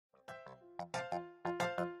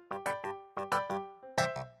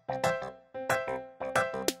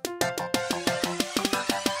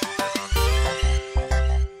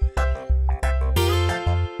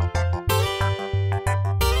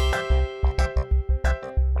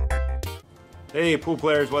Hey pool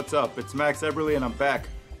players, what's up? It's Max Eberly and I'm back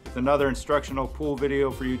with another instructional pool video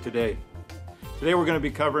for you today. Today we're going to be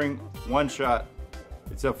covering one shot.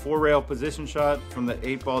 It's a 4-rail position shot from the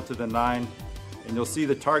 8 ball to the 9, and you'll see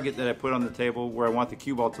the target that I put on the table where I want the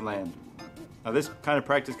cue ball to land. Now this kind of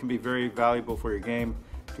practice can be very valuable for your game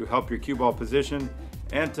to help your cue ball position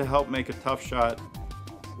and to help make a tough shot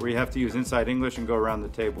where you have to use inside English and go around the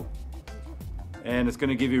table. And it's going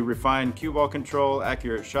to give you refined cue ball control,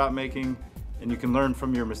 accurate shot making, and you can learn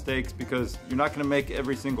from your mistakes because you're not going to make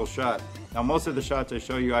every single shot. Now most of the shots I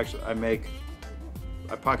show you, I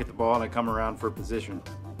pocket the ball and I come around for a position.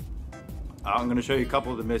 I'm going to show you a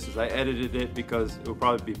couple of the misses. I edited it because it would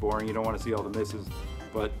probably be boring. You don't want to see all the misses,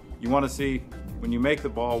 but you want to see when you make the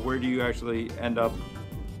ball, where do you actually end up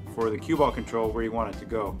for the cue ball control, where you want it to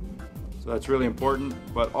go. So that's really important,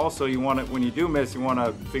 but also you want it, when you do miss, you want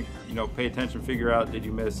to pay attention, figure out, did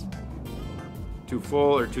you miss too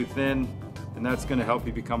full or too thin? And that's going to help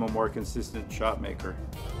you become a more consistent shot maker.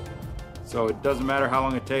 So it doesn't matter how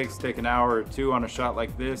long it takes, take an hour or two on a shot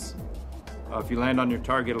like this. If you land on your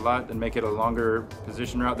target a lot, then make it a longer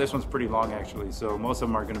position route. This one's pretty long actually, so most of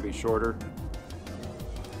them are going to be shorter.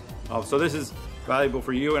 So this is valuable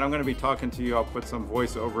for you, and I'm going to be talking to you. I'll put some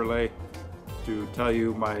voice overlay to tell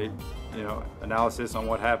you my analysis on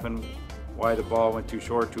what happened, why the ball went too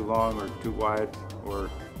short, too long, or too wide,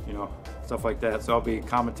 or stuff like that. So I'll be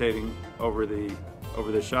commentating over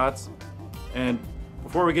the shots. And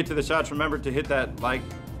before we get to the shots, remember to hit that like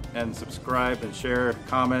and subscribe and share,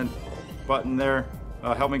 comment button there.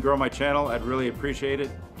 Help me grow my channel. I'd really appreciate it.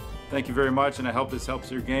 Thank you very much, and I hope this helps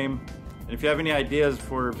your game. And if you have any ideas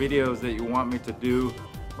for videos that you want me to do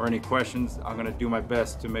or any questions, I'm going to do my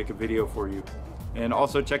best to make a video for you. And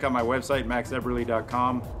also check out my website,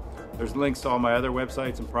 maxeberly.com. There's links to all my other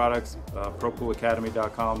websites and products,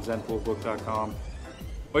 ProPoolAcademy.com, ZenPoolBook.com.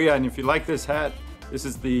 Oh yeah, and if you like this hat, this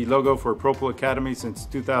is the logo for Pro Pool Academy since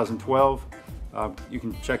 2012. You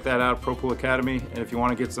can check that out, Pro Pool Academy. And if you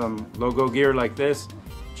want to get some logo gear like this,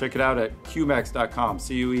 check it out at Cuemax.com,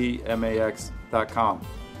 Cuemax.com.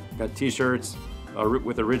 Got t-shirts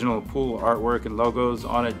with original pool artwork and logos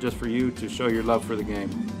on it just for you to show your love for the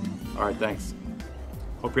game. All right, thanks.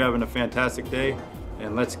 Hope you're having a fantastic day.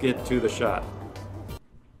 And let's get to the shot.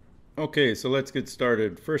 Okay, so let's get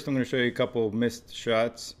started. First I'm going to show you a couple missed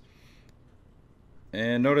shots.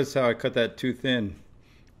 And notice how I cut that too thin.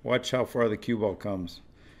 Watch how far the cue ball comes.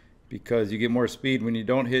 Because you get more speed when you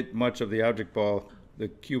don't hit much of the object ball, the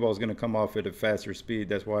cue ball is going to come off at a faster speed.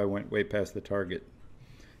 That's why I went way past the target.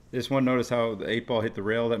 This one, notice how the 8 ball hit the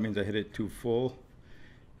rail. That means I hit it too full.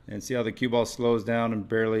 And see how the cue ball slows down and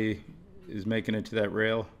barely is making it to that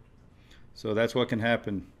rail. So that's what can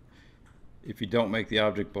happen if you don't make the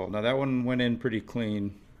object ball. Now that one went in pretty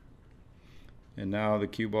clean, and now the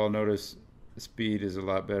cue ball, notice the speed is a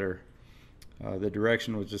lot better. The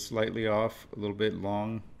direction was just slightly off, a little bit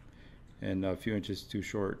long, and a few inches too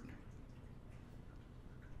short.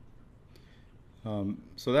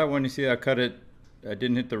 So that one, you see I cut it, I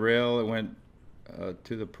didn't hit the rail, it went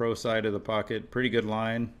to the pro side of the pocket, pretty good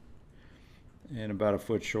line, and about a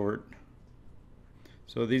foot short.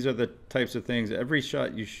 So these are the types of things. Every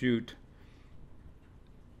shot you shoot,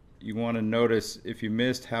 you want to notice if you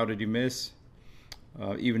missed, how did you miss?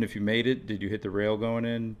 Even if you made it, did you hit the rail going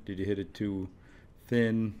in? Did you hit it too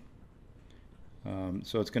thin?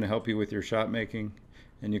 So it's going to help you with your shot making,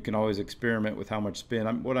 and you can always experiment with how much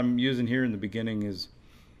spin. What I'm using here in the beginning is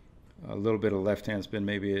a little bit of left-hand spin,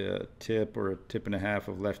 maybe a tip or a tip and a half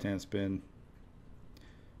of left-hand spin.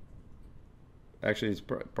 Actually, it's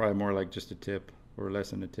probably more like just a tip, or less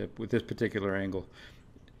than a tip with this particular angle.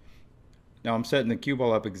 Now I'm setting the cue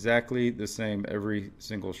ball up exactly the same every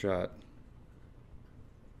single shot.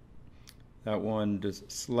 That one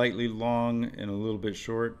just slightly long and a little bit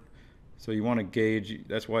short. So you want to gauge,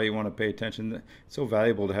 that's why you want to pay attention. It's so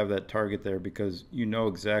valuable to have that target there because you know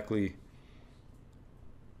exactly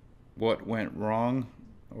what went wrong,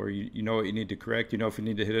 or you know what you need to correct. You know if you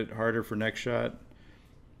need to hit it harder for next shot.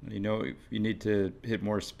 You know if you need to hit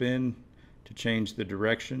more spin to change the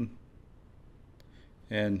direction.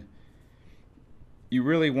 And you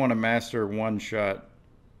really want to master one shot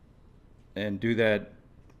and do that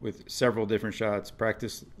with several different shots.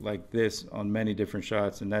 Practice like this on many different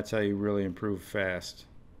shots, and that's how you really improve fast.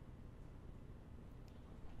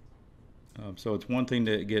 So it's one thing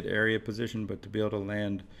to get area position, but to be able to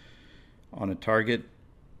land on a target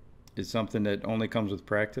is something that only comes with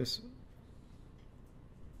practice.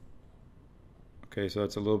 Okay, so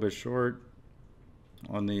it's a little bit short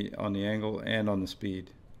on the angle and on the speed.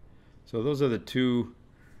 So those are the two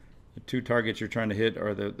targets you're trying to hit,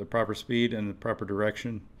 are the proper speed and the proper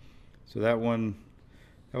direction. So that one,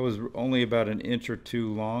 that was only about an inch or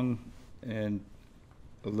two long and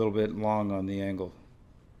a little bit long on the angle.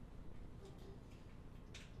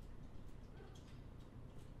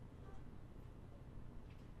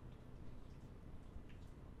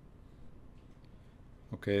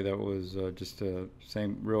 Okay, that was just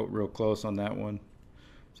same, real close on that one.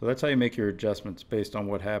 So that's how you make your adjustments based on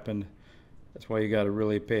what happened. That's why you got to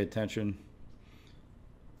really pay attention.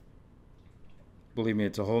 Believe me,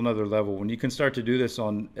 it's a whole nother level. When you can start to do this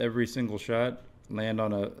on every single shot, land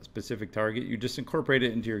on a specific target, you just incorporate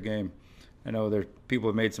it into your game. I know there people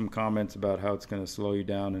have made some comments about how it's going to slow you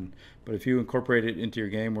down, but if you incorporate it into your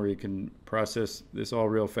game where you can process this all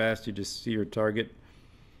real fast, you just see your target,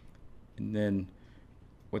 and then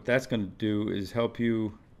what that's going to do is help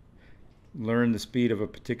you learn the speed of a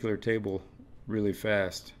particular table really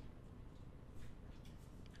fast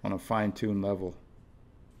on a fine-tuned level.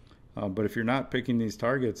 But if you're not picking these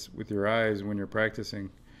targets with your eyes when you're practicing,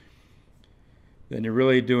 then you're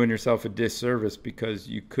really doing yourself a disservice, because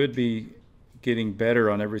you could be getting better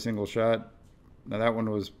on every single shot. Now that one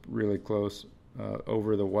was really close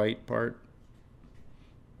over the white part.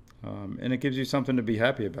 And it gives you something to be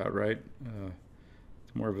happy about, right?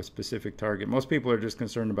 It's more of a specific target. Most people are just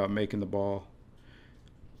concerned about making the ball,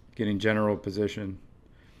 getting general position.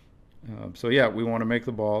 So yeah, we want to make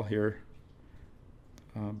the ball here.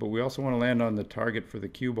 But we also want to land on the target for the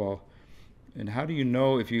cue ball. And how do you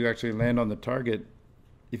know if you actually land on the target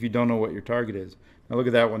if you don't know what your target is? Now look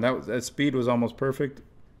at that one. That speed was almost perfect.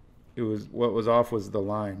 It was, what was off was the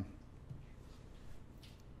line.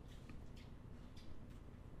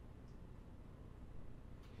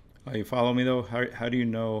 You follow me though? How do you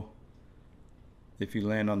know if you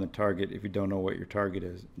land on the target if you don't know what your target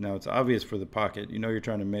is? Now it's obvious for the pocket. You know you're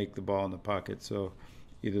trying to make the ball in the pocket, so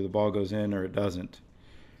either the ball goes in or it doesn't.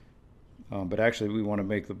 But actually we want to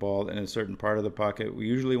make the ball in a certain part of the pocket. We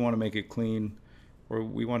usually want to make it clean, or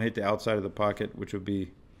we want to hit the outside of the pocket, which would be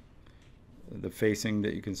the facing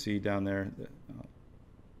that you can see down there.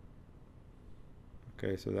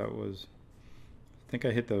 Okay, so that was, I think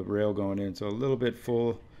I hit the rail going in, so a little bit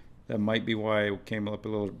full. That might be why it came up a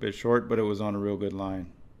little bit short, but it was on a real good line.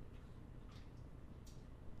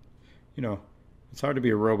 You know, it's hard to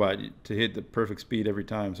be a robot to hit the perfect speed every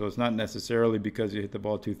time, so it's not necessarily because you hit the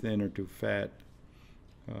ball too thin or too fat.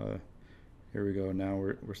 Here we go. Now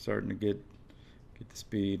we're starting to get the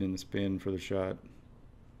speed and the spin for the shot.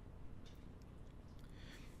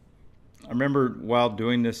 I remember while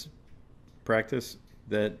doing this practice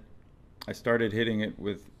that I started hitting it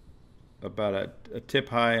with about a tip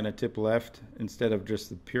high and a tip left instead of just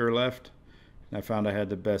the pure left. And I found I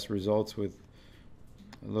had the best results with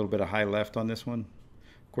a little bit of high left on this one.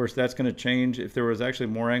 Of course, that's going to change if there was actually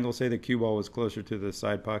more angle. Say the cue ball was closer to the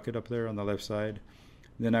side pocket up there on the left side,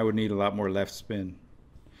 then I would need a lot more left spin.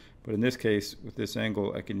 But in this case, with this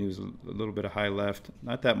angle, I can use a little bit of high left.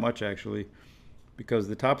 Not that much actually, because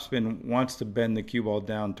the top spin wants to bend the cue ball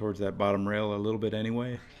down towards that bottom rail a little bit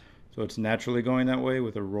anyway. So it's naturally going that way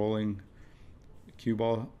with a rolling cue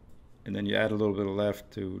ball. And then you add a little bit of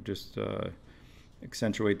left to just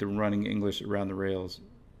accentuate the running English around the rails.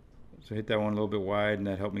 So hit that one a little bit wide, and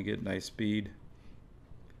that helped me get nice speed.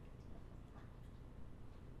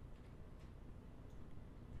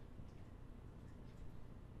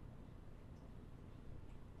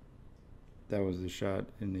 That was the shot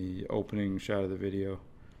in the opening shot of the video.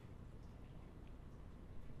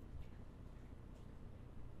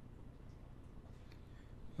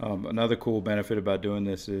 Another cool benefit about doing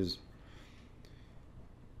this is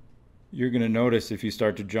you're going to notice if you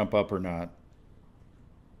start to jump up or not.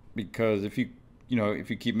 Because if you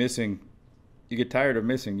keep missing, you get tired of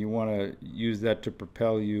missing. You want to use that to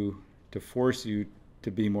propel you, to force you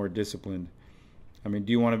to be more disciplined. I mean,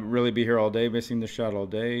 do you want to really be here all day missing the shot all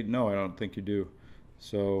day? No, I don't think you do.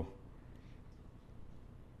 So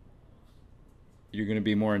you're going to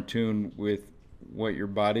be more in tune with what your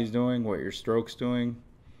body's doing, what your stroke's doing.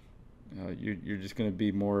 You're just going to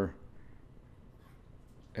be more,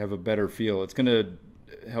 have a better feel. It's going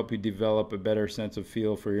to help you develop a better sense of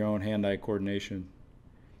feel for your own hand-eye coordination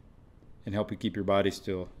and help you keep your body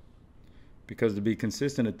still. Because to be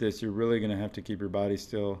consistent at this, you're really going to have to keep your body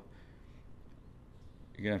still.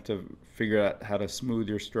 You're going to have to figure out how to smooth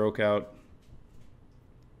your stroke out.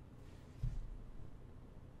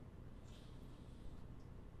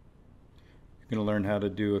 You're going to learn how to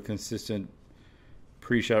do a consistent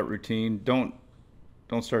pre-shot routine. Don't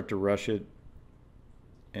start to rush it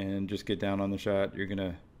and just get down on the shot. You're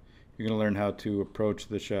gonna learn how to approach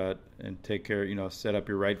the shot and take care, set up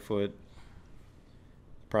your right foot,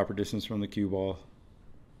 proper distance from the cue ball.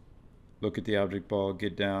 look at the object ball,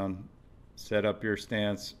 get down, set up your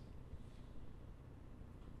stance,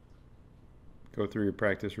 go through your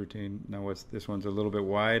practice routine. Now this one's a little bit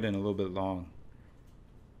wide and a little bit long.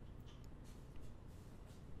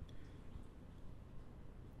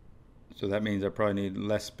 So that means I probably need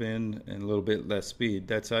less spin and a little bit less speed.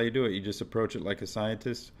 That's how you do it. You just approach it like a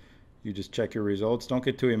scientist. You just check your results. Don't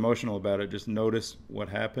get too emotional about it. Just notice what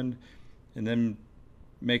happened and then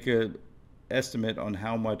make an estimate on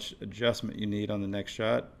how much adjustment you need on the next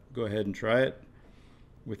shot. Go ahead and try it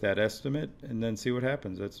with that estimate and then see what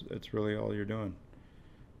happens. That's really all you're doing.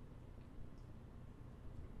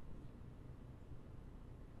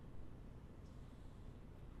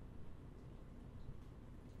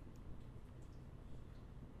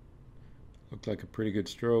 Looked like a pretty good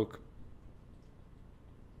stroke.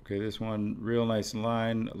 Okay, this one, real nice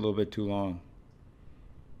line, a little bit too long.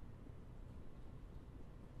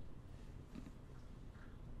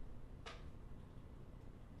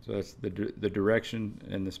 So that's the direction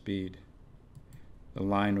and the speed. The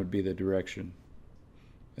line would be the direction,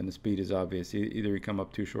 and the speed is obvious. Either you come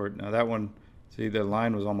up too short. Now that one, see, the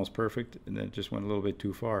line was almost perfect, and then it just went a little bit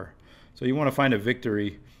too far. So you want to find a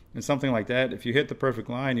victory in something like that. If you hit the perfect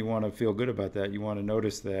line, you want to feel good about that. You want to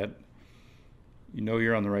notice that. You know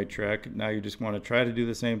you're on the right track. Now you just want to try to do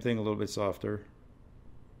the same thing a little bit softer.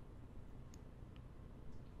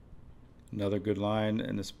 Another good line,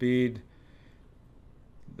 and the speed.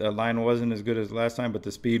 The line wasn't as good as last time, but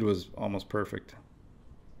the speed was almost perfect.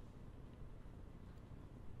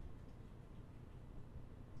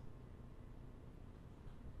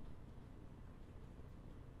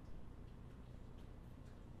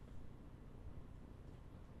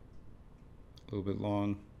 A little bit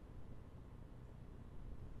long.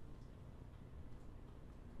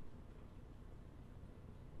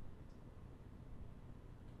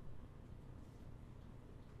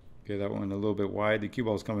 Okay, that one a little bit wide. The cue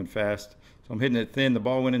ball's coming fast. So I'm hitting it thin. The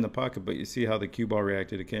ball went in the pocket, but you see how the cue ball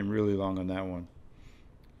reacted. It came really long on that one.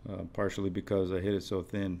 Partially because I hit it so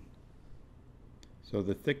thin. So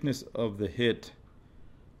the thickness of the hit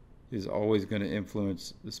is always going to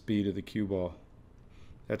influence the speed of the cue ball.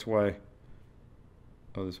 That's why,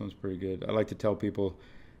 oh, this one's pretty good. I like to tell people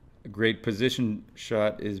a great position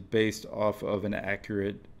shot is based off of an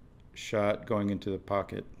accurate shot going into the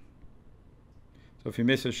pocket. So if you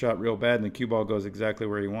miss a shot real bad and the cue ball goes exactly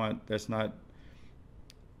where you want, that's not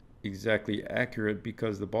exactly accurate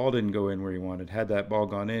because the ball didn't go in where you wanted. Had that ball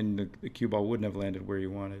gone in, the cue ball wouldn't have landed where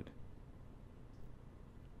you wanted.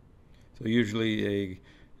 So usually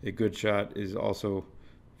a good shot is also,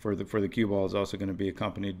 for the cue ball, is also going to be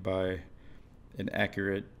accompanied by an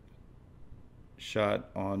accurate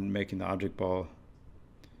shot on making the object ball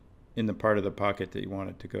in the part of the pocket that you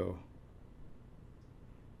want it to go.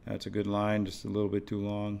 That's a good line, just a little bit too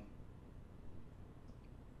long.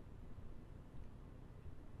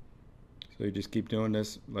 So you just keep doing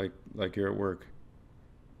this like you're at work.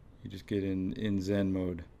 You just get in Zen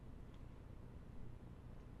mode.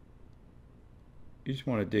 You just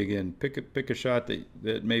want to dig in. Pick a shot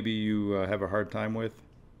that maybe you have a hard time with,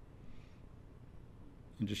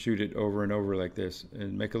 and just shoot it over and over like this,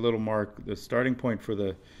 and make a little mark. The starting point for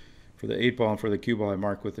the 8-ball and for the cue ball I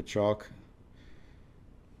mark with the chalk.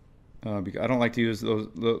 I don't like to use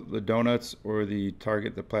the donuts or the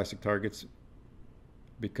plastic targets,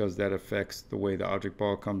 because that affects the way the object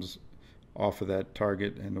ball comes off of that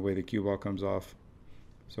target and the way the cue ball comes off.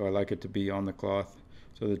 So I like it to be on the cloth.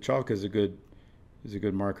 So the chalk is a good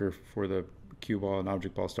marker for the cue ball and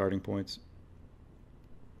object ball starting points.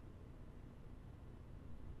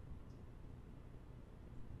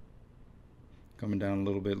 Coming down a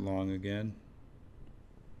little bit long again.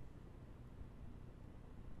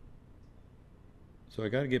 So I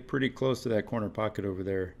got to get pretty close to that corner pocket over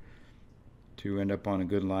there to end up on a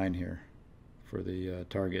good line here for the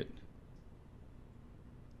target.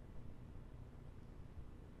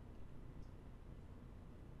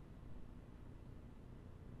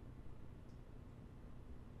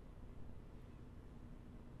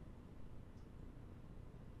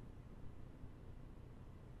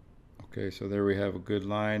 Okay, so there we have a good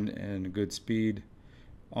line and a good speed,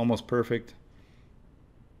 almost perfect.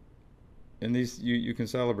 And these you can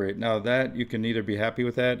celebrate. Now that you can either be happy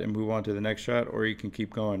with that and move on to the next shot, or you can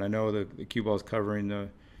keep going. I know the cue ball is covering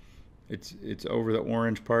it's over the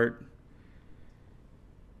orange part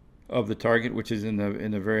of the target, which is in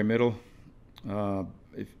the very middle.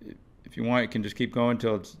 If you want, you can just keep going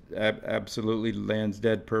until it absolutely lands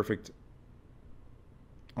dead perfect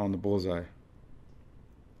on the bullseye.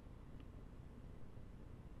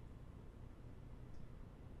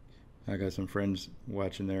 I got some friends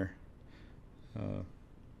watching there.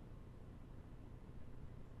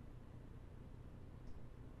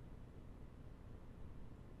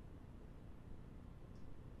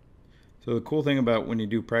 So the cool thing about when you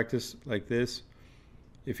do practice like this,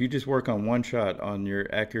 if you just work on one shot on your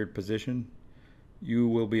accurate position, you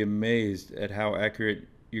will be amazed at how accurate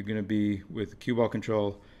you're going to be with cue ball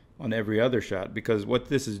control on every other shot, because what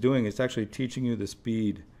this is doing is actually teaching you the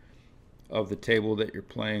speed of the table that you're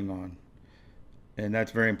playing on. And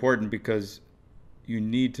that's very important because you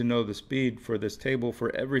need to know the speed for this table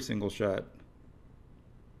for every single shot.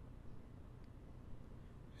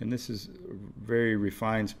 And this is very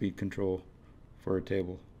refined speed control for a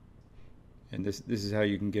table. And this is how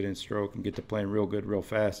you can get in stroke and get to playing real good, real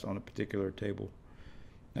fast on a particular table.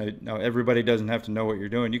 Now everybody doesn't have to know what you're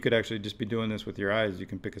doing. You could actually just be doing this with your eyes. You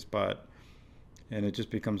can pick a spot, and it just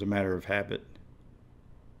becomes a matter of habit.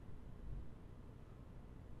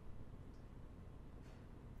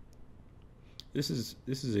 This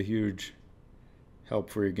is a huge help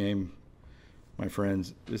for your game, my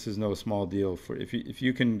friends. This is no small deal. For if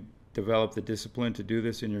you can develop the discipline to do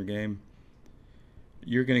this in your game,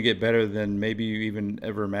 you're going to get better than maybe you even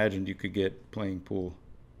ever imagined you could get playing pool.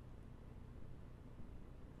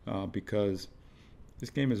 Because this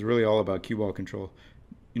game is really all about cue ball control.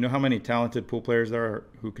 You know how many talented pool players there are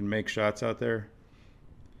who can make shots out there?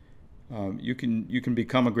 You can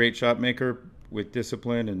become a great shot maker with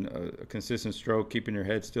discipline and a consistent stroke, keeping your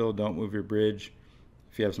head still, don't move your bridge.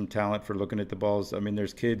 If you have some talent for looking at the balls. I mean,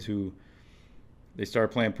 there's kids who, they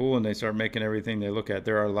start playing pool and they start making everything they look at.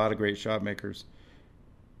 There are a lot of great shot makers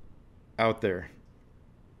out there.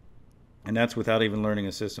 And that's without even learning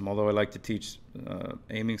a system. Although I like to teach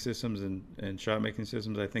aiming systems and shot making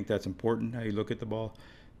systems, I think that's important, how you look at the ball.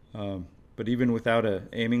 But even without an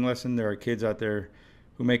aiming lesson, there are kids out there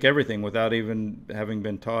who make everything without even having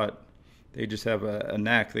been taught. They just have a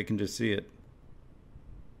knack. They can just see it.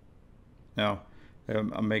 Now,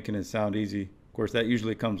 I'm making it sound easy. Of course, that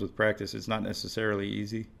usually comes with practice. It's not necessarily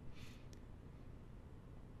easy.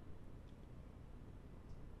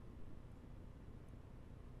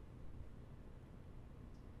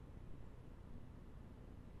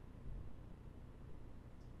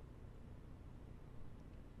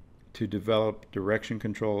 To develop direction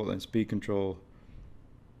control and speed control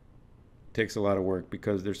takes a lot of work,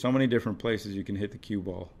 because there's so many different places you can hit the cue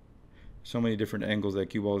ball, so many different angles that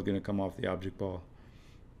cue ball is going to come off the object ball.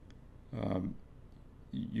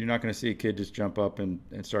 You're not going to see a kid just jump up and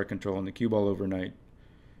start controlling the cue ball overnight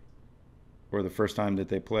or the first time that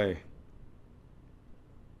they play.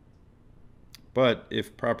 But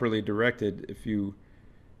if properly directed,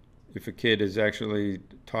 if a kid is actually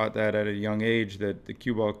taught that at a young age, that the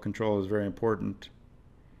cue ball control is very important,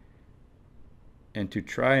 and to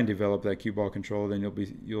try and develop that cue ball control, then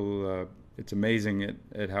it's amazing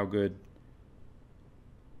at how good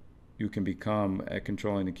you can become at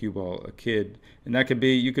controlling the cue ball. A kid, and that could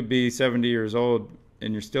be, you could be 70 years old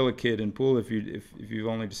and you're still a kid in pool. If you've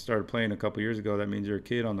only just started playing a couple years ago, that means you're a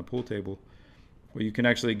kid on the pool table. Well, you can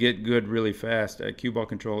actually get good really fast at cue ball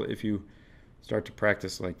control if you start to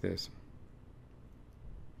practice like this.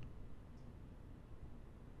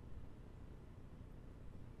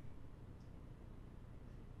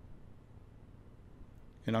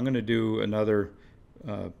 And I'm going to do another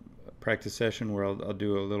practice session where I'll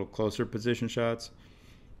do a little closer position shots.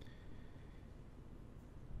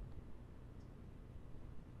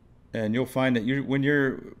 And you'll find that when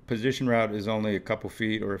your position route is only a couple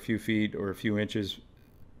feet or a few inches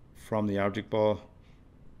from the object ball,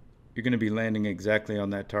 you're going to be landing exactly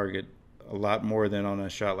on that target a lot more than on a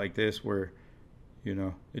shot like this, where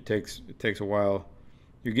it takes a while.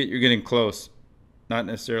 You're getting close, not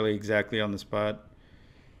necessarily exactly on the spot,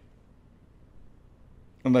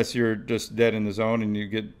 unless you're just dead in the zone and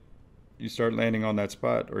you start landing on that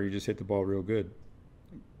spot, or you just hit the ball real good.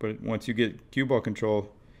 But once you get cue ball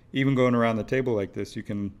control, even going around the table like this, you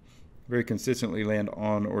can very consistently land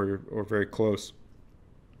on or very close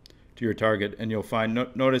to your target. And you'll find,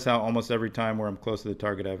 notice how almost every time where I'm close to the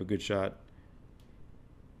target, I have a good shot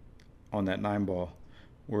on that 9 ball.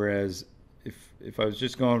 Whereas if I was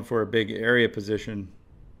just going for a big area position,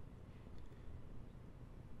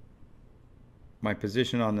 my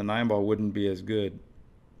position on the 9 ball wouldn't be as good.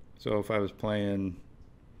 So if I was playing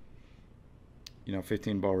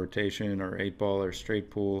 15 ball rotation or 8 ball or straight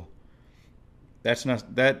pool, that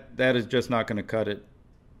is just not going to cut it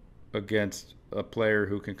against a player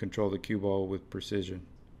who can control the cue ball with precision.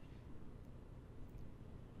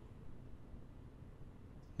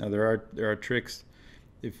 Now there are tricks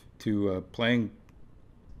to playing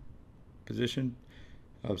position.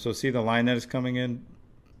 So see the line that is coming in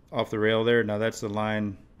off the rail there. Now that's the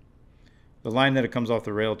line that it comes off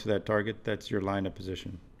the rail to that target. That's your line of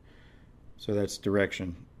position. So that's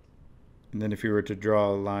direction. And then if you were to draw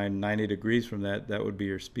a line 90 degrees from that, that would be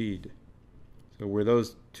your speed. So where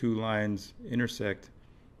those two lines intersect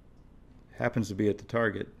happens to be at the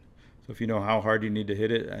target. So if you know how hard you need to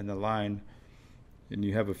hit it and the line, and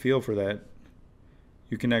you have a feel for that,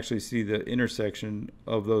 you can actually see the intersection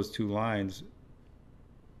of those two lines.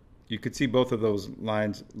 You could see both of those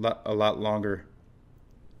lines a lot longer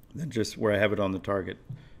than just where I have it on the target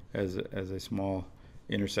as a small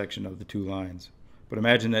intersection of the two lines. But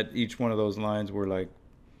imagine that each one of those lines were like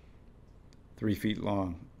 3 feet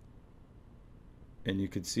long, and you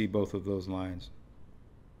could see both of those lines.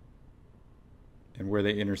 And where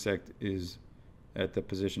they intersect is at the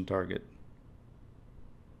position target.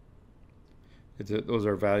 Those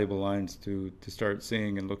are valuable lines to start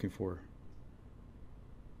seeing and looking for.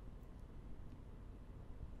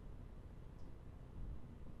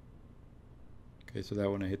 Okay, so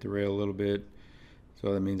that one I hit the rail a little bit,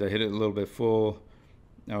 so that means I hit it a little bit full.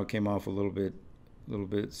 Now it came off a little bit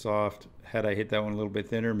soft. Had I hit that one a little bit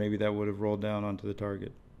thinner, maybe that would have rolled down onto the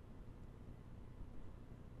target.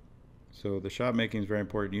 So the shot making is very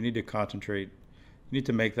important. You need to concentrate. You need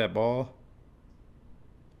to make that ball,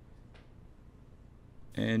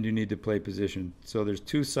 and you need to play position. So there's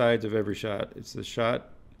two sides of every shot. It's the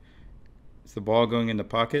shot, it's the ball going in the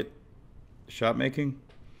pocket, shot making,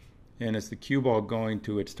 and it's the cue ball going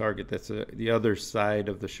to its target. That's the other side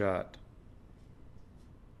of the shot.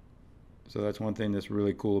 So that's one thing that's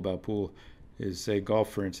really cool about pool is, say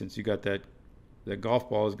golf, for instance, you got that golf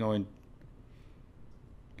ball is going,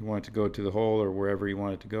 you want it to go to the hole or wherever you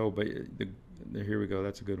want it to go, but here we go,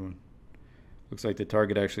 that's a good one. Looks like the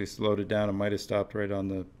target actually slowed it down. It might have stopped right on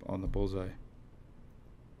the bullseye.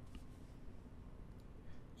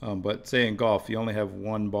 But say in golf, you only have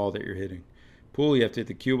one ball that you're hitting. Pool, you have to hit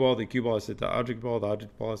the cue ball. The cue ball has to hit the object ball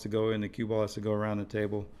has to go in, the cue ball has to go around the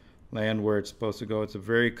table, land where it's supposed to go. It's a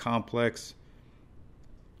very complex,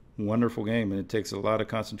 wonderful game, and it takes a lot of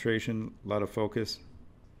concentration, a lot of focus,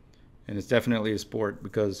 and it's definitely a sport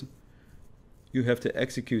because you have to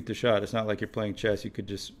execute the shot. It's not like you're playing chess. You could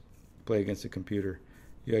just play against a computer.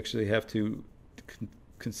 You actually have to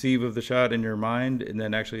conceive of the shot in your mind and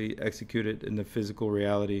then actually execute it in the physical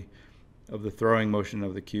reality of the throwing motion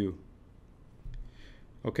of the cue.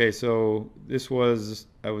 Okay, so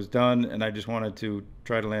I was done, and I just wanted to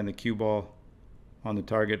try to land the cue ball on the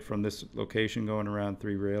target from this location going around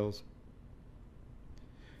 3 rails.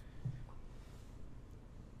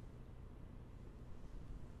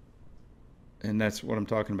 And that's what I'm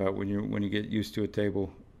talking about. When you get used to a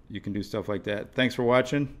table, you can do stuff like that. Thanks for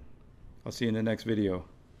watching. I'll see you in the next video.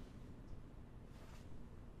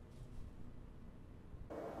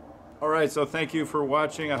 Alright, so thank you for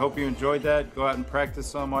watching. I hope you enjoyed that. Go out and practice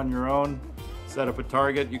some on your own. Set up a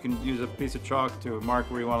target. You can use a piece of chalk to mark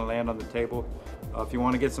where you want to land on the table. If you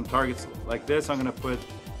want to get some targets like this, I'm going to put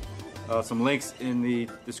some links in the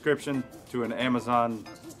description to an Amazon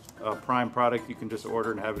Prime product. You can just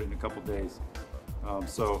order and have it in a couple days.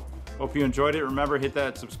 So hope you enjoyed it. Remember, hit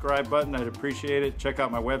that subscribe button. I'd appreciate it. Check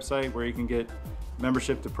out my website where you can get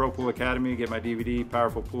membership to Pro Pool Academy, get my DVD,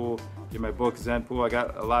 Powerful Pool, get my book, Zen Pool. I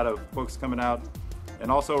got a lot of books coming out.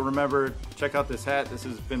 And also remember, check out this hat. This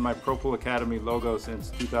has been my Pro Pool Academy logo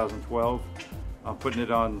since 2012. I'm putting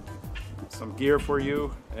it on some gear for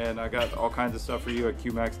you, and I got all kinds of stuff for you at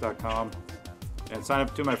qmax.com. And sign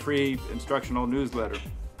up to my free instructional newsletter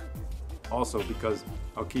also, because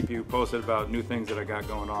I'll keep you posted about new things that I got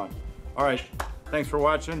going on. All right, thanks for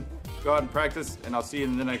watching. Go out and practice, and I'll see you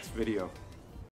in the next video.